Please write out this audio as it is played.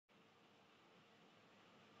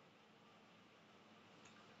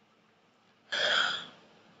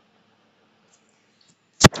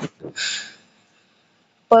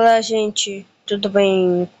Olá, gente, tudo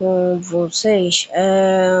bem com vocês?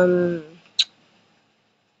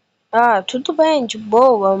 Tudo bem, de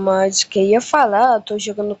boa, mas queria falar, tô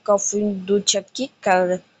jogando CallOfDuty aqui,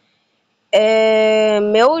 cara.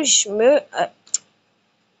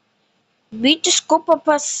 Me desculpa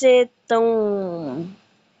pra ser tão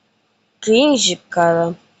cringe,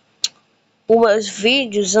 cara. Os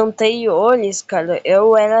vídeos anteriores, cara,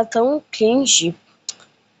 eu era tão cringe.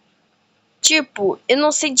 Tipo, eu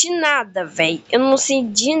não sei de nada, velho. Eu não sei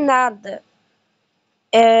de nada.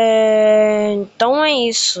 Então é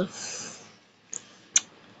isso.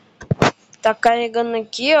 Tá carregando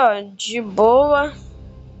aqui, ó, de boa.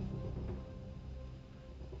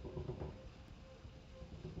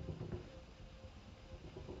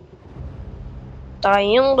 Tá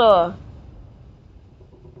indo, ó.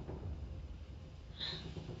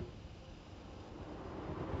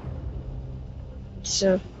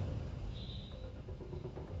 Isso.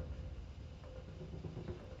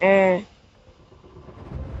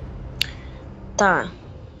 Tá.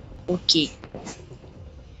 Ok.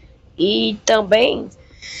 E também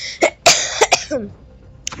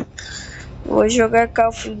vou jogar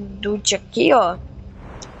CallOfDuty aqui, ó,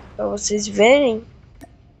 pra vocês verem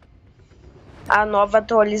a nova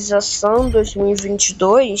atualização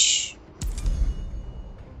 2022.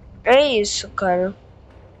 É isso, cara.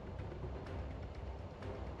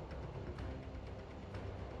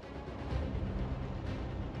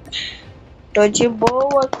 Tô de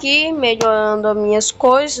boa aqui, melhorando as minhas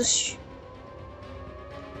coisas.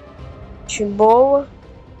 De boa.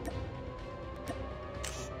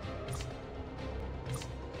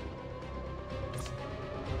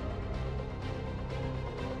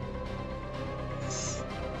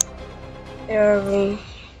 Eu vim.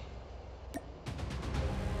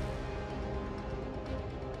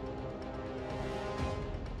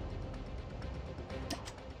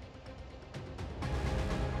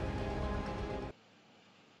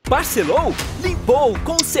 Parcelou? Limpou!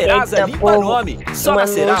 Com Serasa limpa nome. Só na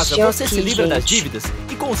Serasa você se livra das dívidas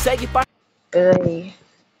e consegue Peraí.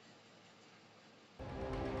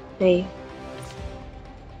 Ei.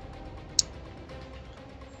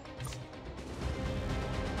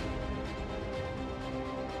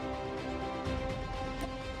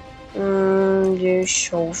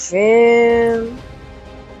 Deixa eu ver.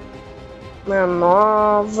 Uma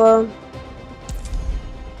nova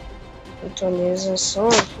atualização.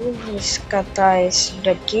 Vou resgatar esse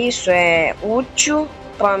daqui. Isso é útil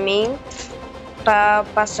para mim, para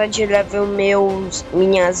passar de level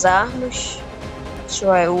minhas armas.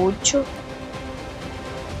 Isso é útil.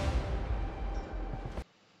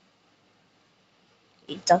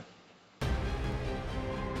 Eita.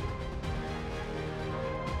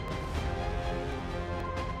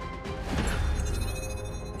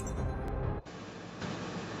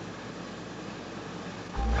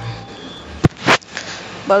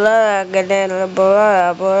 Bora, galera,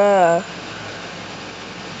 bora.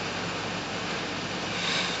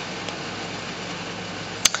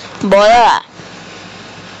 Bora.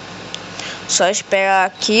 Só esperar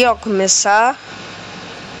aqui, ó, começar.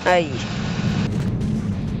 Aí.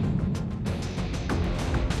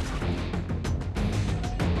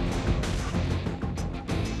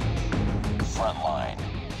 Frontline.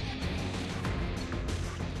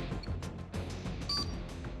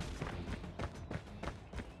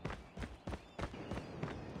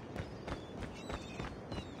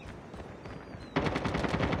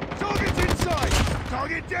 Target's inside.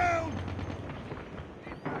 Target down.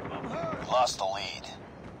 Lost the lead.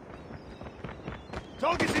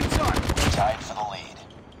 Target's inside. Tied for the lead.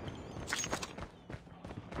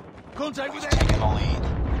 Contact with taking the lead.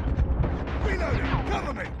 Reloading.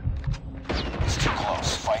 Cover me. It's too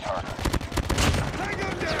close. Fight harder. Tango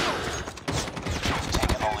down.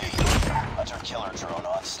 Taking the lead. Hunter killer drone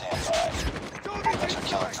on standby. Hunter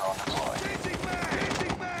killer drone deployed.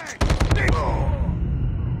 Changing mag.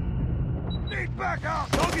 Need backup.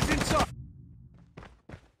 Target's inside.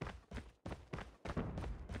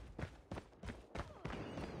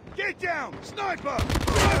 Get down! Sniper!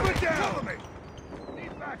 Sniper down! Cover me!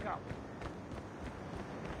 Need backup.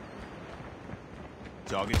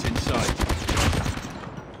 Target's inside.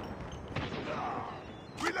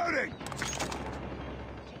 Reloading!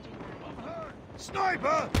 I'm hurt!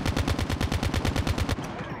 Sniper!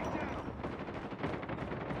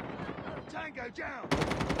 Tango down!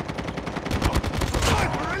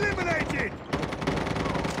 Sniper eliminated!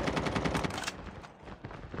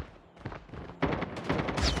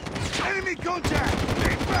 Enemy contact!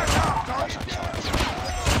 Need backup! Target down!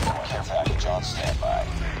 Care package on standby.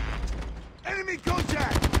 Enemy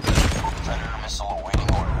contact! Predator missile awaiting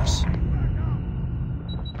order. orders.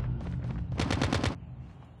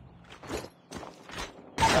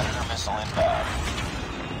 Predator missile inbound.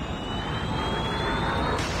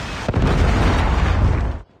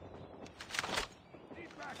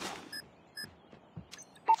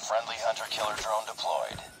 Friendly hunter-killer drone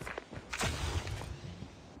deployed.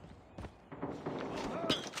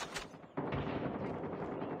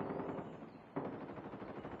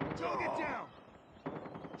 Target down.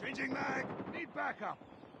 Changing mag. Need backup.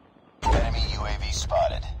 Enemy UAV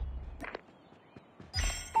spotted.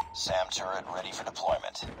 SAM turret ready for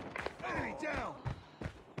deployment. Enemy down.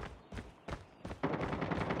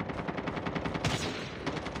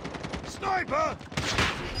 Sniper.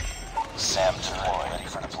 SAM turret ready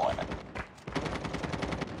for deployment.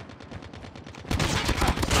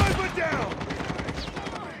 Sniper down.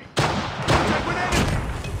 Contact with enemy.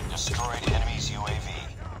 Destroyed enemy's UAV.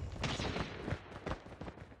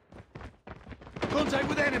 Contact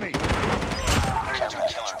with enemy.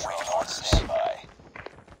 Hunter-killer drone on standby.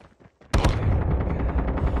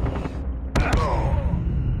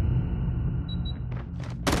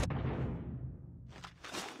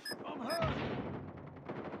 I'm hurt.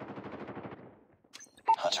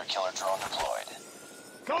 Hunter-killer drone deployed.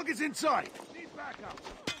 Target's in sight. Need backup.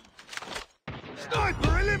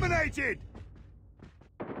 Sniper eliminated.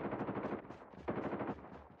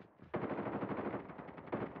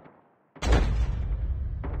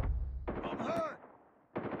 I'm hurt.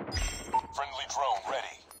 Friendly drone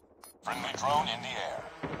ready. Friendly drone in the air.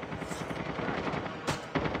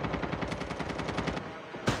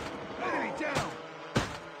 Enemy down.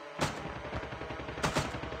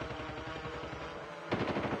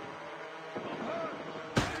 I'm hurt.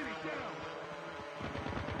 Enemy down.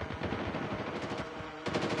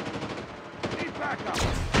 Need backup.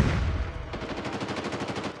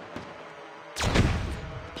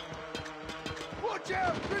 Watch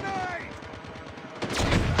out! Grenade!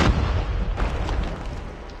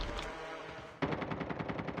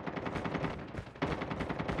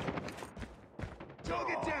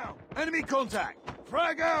 Target down! Enemy contact!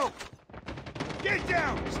 Frag out! Get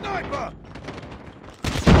down! Sniper!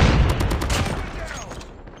 Sniper down!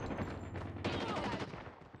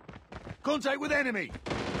 Contact with enemy!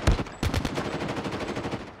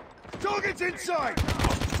 Target's in sight!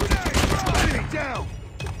 Grenade! Enemy down!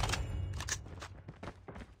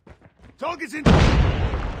 Target's in...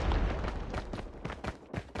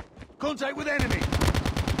 Contact with enemy!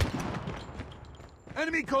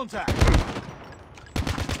 Enemy contact!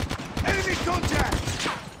 Enemy contact!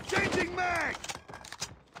 Changing mag!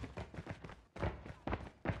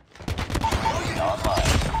 Online.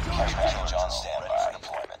 Care package on standby.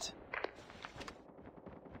 Deployment.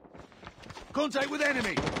 Contact with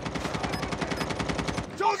enemy!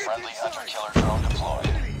 Target's Friendly in sight! hunter-killer drone deployed.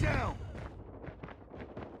 Enemy down!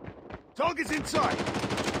 Target's in sight!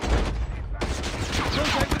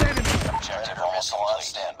 Contact with enemy! Objective missile on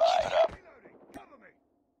standby. Keep it up. Cover me!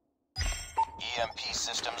 EMP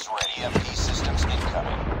systems ready. EMP systems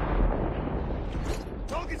incoming.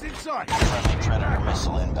 Target's in sight! Friendly Predator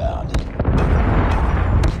missile inbound.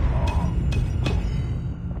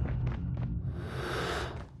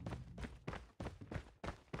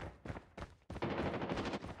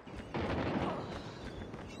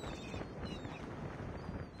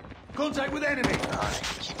 Contact with enemy! Hurry.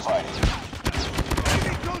 Keep fighting.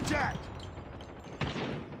 Enemy contact!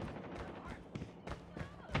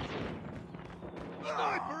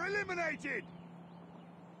 Sniper eliminated!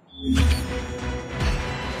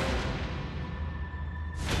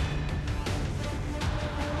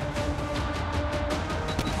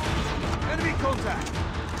 Enemy contact!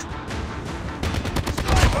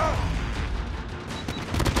 Sniper!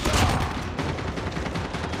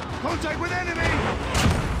 Contact with enemy!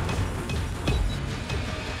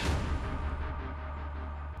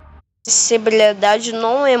 Acessibilidade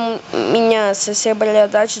não é minha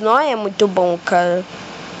acessibilidade não é muito bom, cara.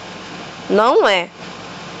 Não é.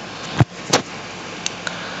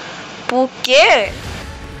 Por quê?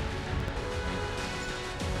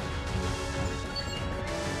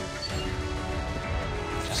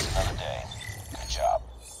 Just another day. Good job.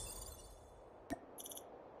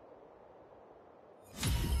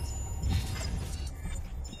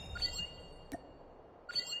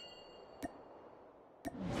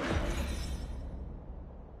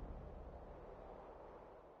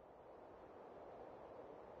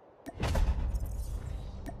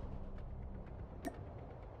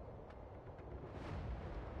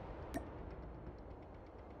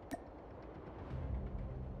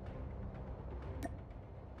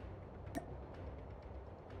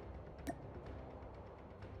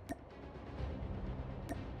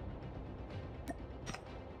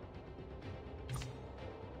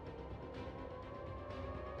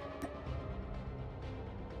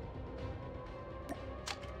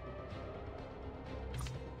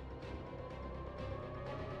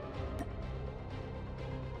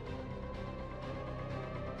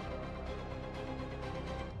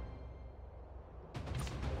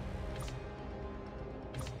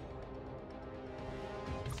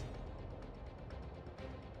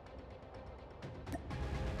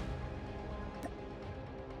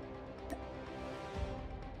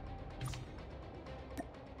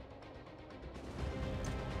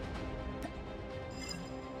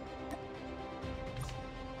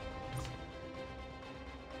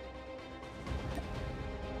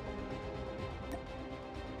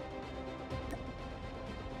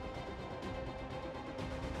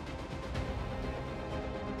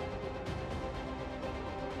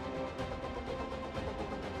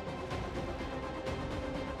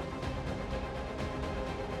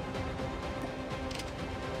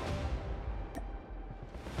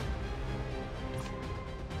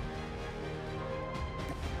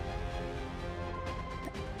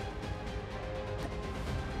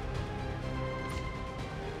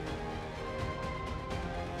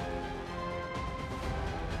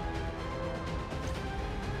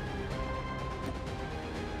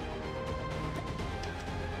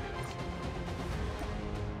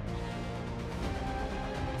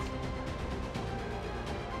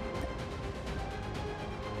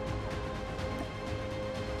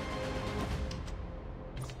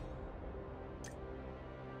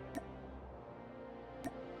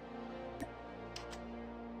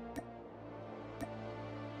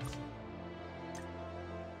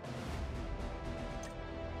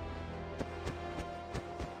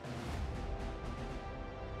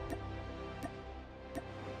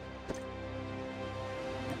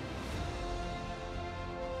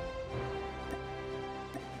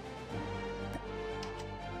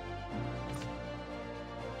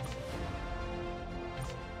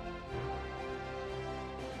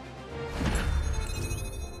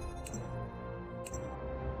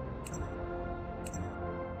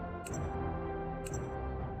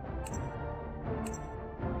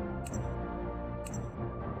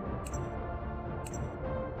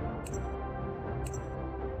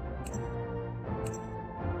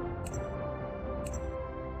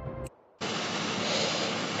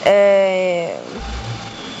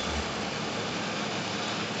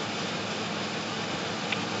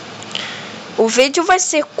 O vídeo vai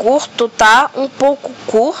ser curto, tá? Um pouco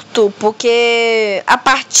curto, porque a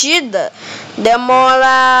partida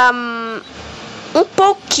demora um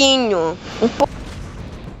pouquinho.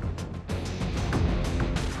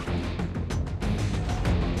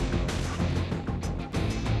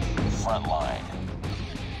 Frontline.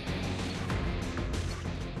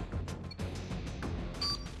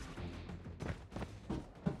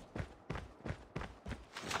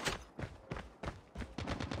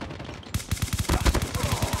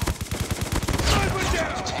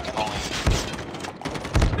 Taking the lead.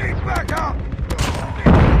 Need backup!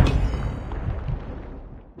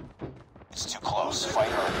 It's too close.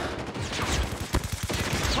 Fight harder.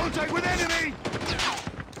 Contact with enemy!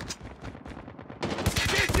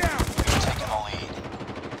 Get down! Taking the lead.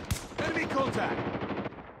 Enemy contact!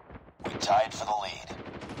 We tied for the lead.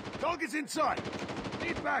 Target's in sight!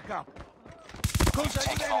 Need backup! Contact with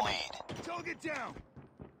Taking the enemy! lead. Target down!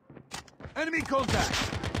 Enemy contact!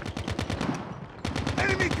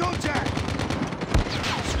 Enemy contact!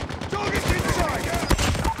 Target's in sight!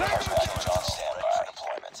 Care package on standby for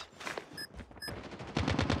deployment.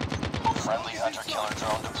 Friendly hunter-killer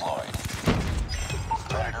drone deployed.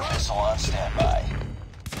 Predator missile on standby.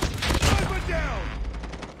 Sniper down!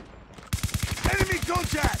 Enemy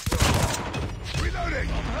contact! Reloading!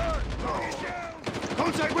 I'm hurt! Target down!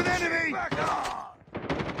 Contact with enemy! Back up!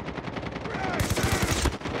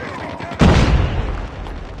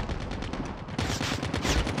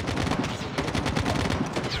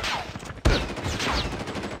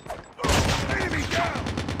 Enemy down!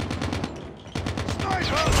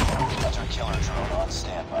 Sniper! Hunter-killer drone on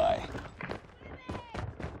standby.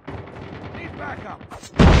 Need backup!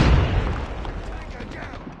 Tango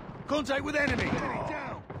down! Contact with enemy! Enemy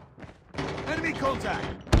down! Enemy contact!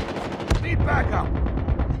 Need backup!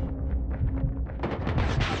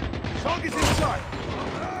 Target's in sight!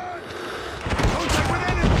 Contact with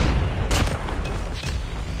enemy!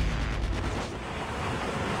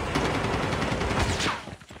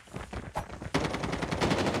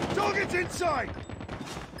 Target's in sight!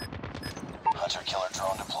 Hunter-killer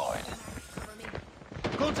drone deployed.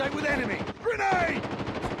 Contact with enemy! Grenade!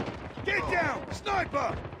 Get down!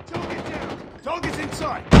 Sniper! Target down! Target's in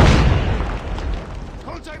sight!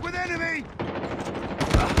 Contact with enemy!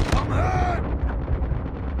 I'm hurt!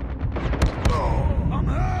 Oh, I'm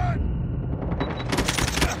hurt!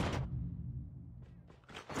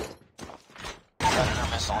 Predator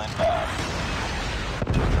missile inbound.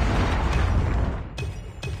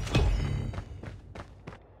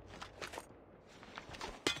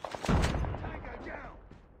 Tango down!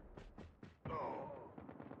 Oh.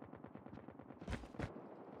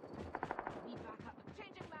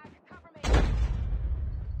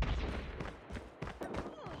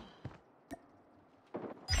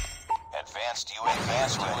 Advanced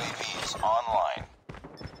UAVs online.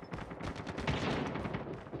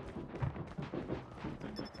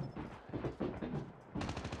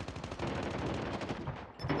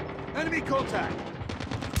 Enemy contact!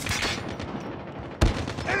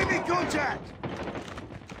 Enemy contact!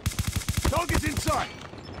 Target's in sight!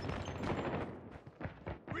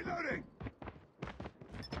 Reloading!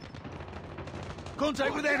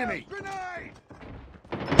 Contact with enemy! Grenade!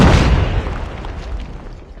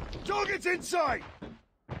 Target's in sight!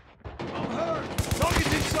 I'm hurt!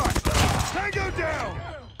 Target's in sight! Tango down!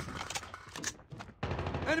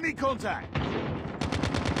 Enemy contact!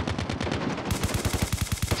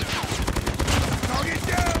 Target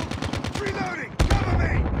down! Reloading! Cover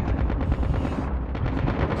me!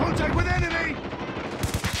 Contact with enemy!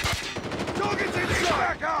 Target's in sight!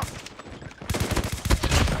 Back up!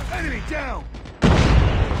 Enemy down!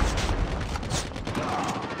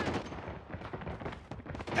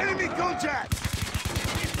 Enemy contact!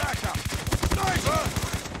 Need backup! Sniper!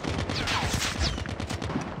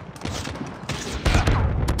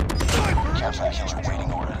 Sniper! Care package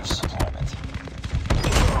awaiting orders. Deployment.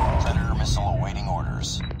 Predator missile awaiting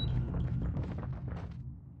orders.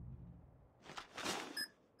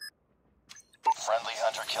 Friendly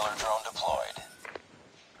hunter-killer drone deployed.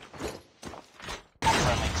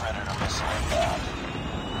 Friendly predator missile inbound.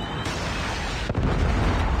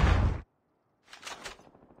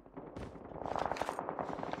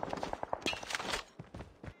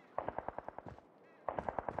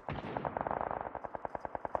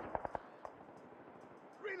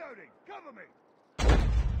 Reloading! Cover me!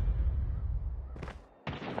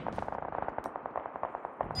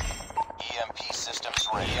 EMP systems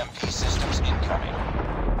ready. EMP systems incoming.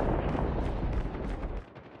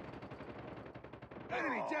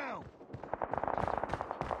 Enemy down!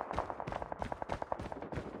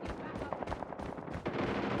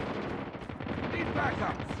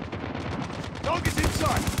 Target's in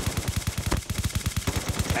sight.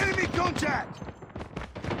 Enemy contact.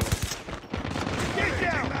 Get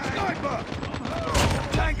down, sniper.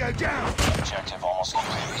 Tango down. Objective almost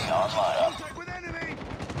completely online. Contact with enemy.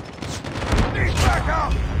 Need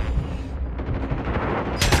backup.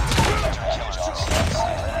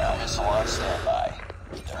 Missile on standby.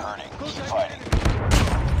 They're hurting. Keep fighting.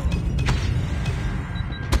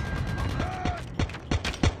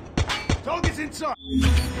 Target's in sight.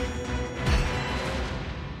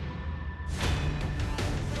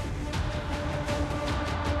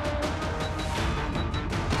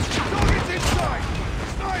 Target's in sight.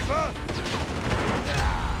 Sniper.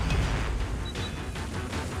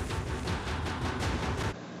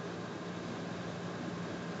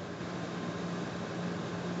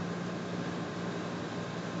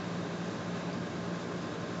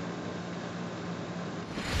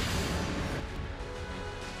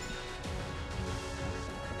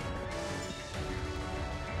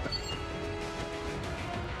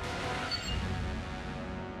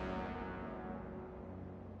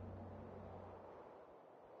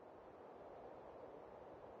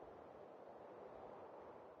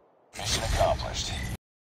 Mission accomplished.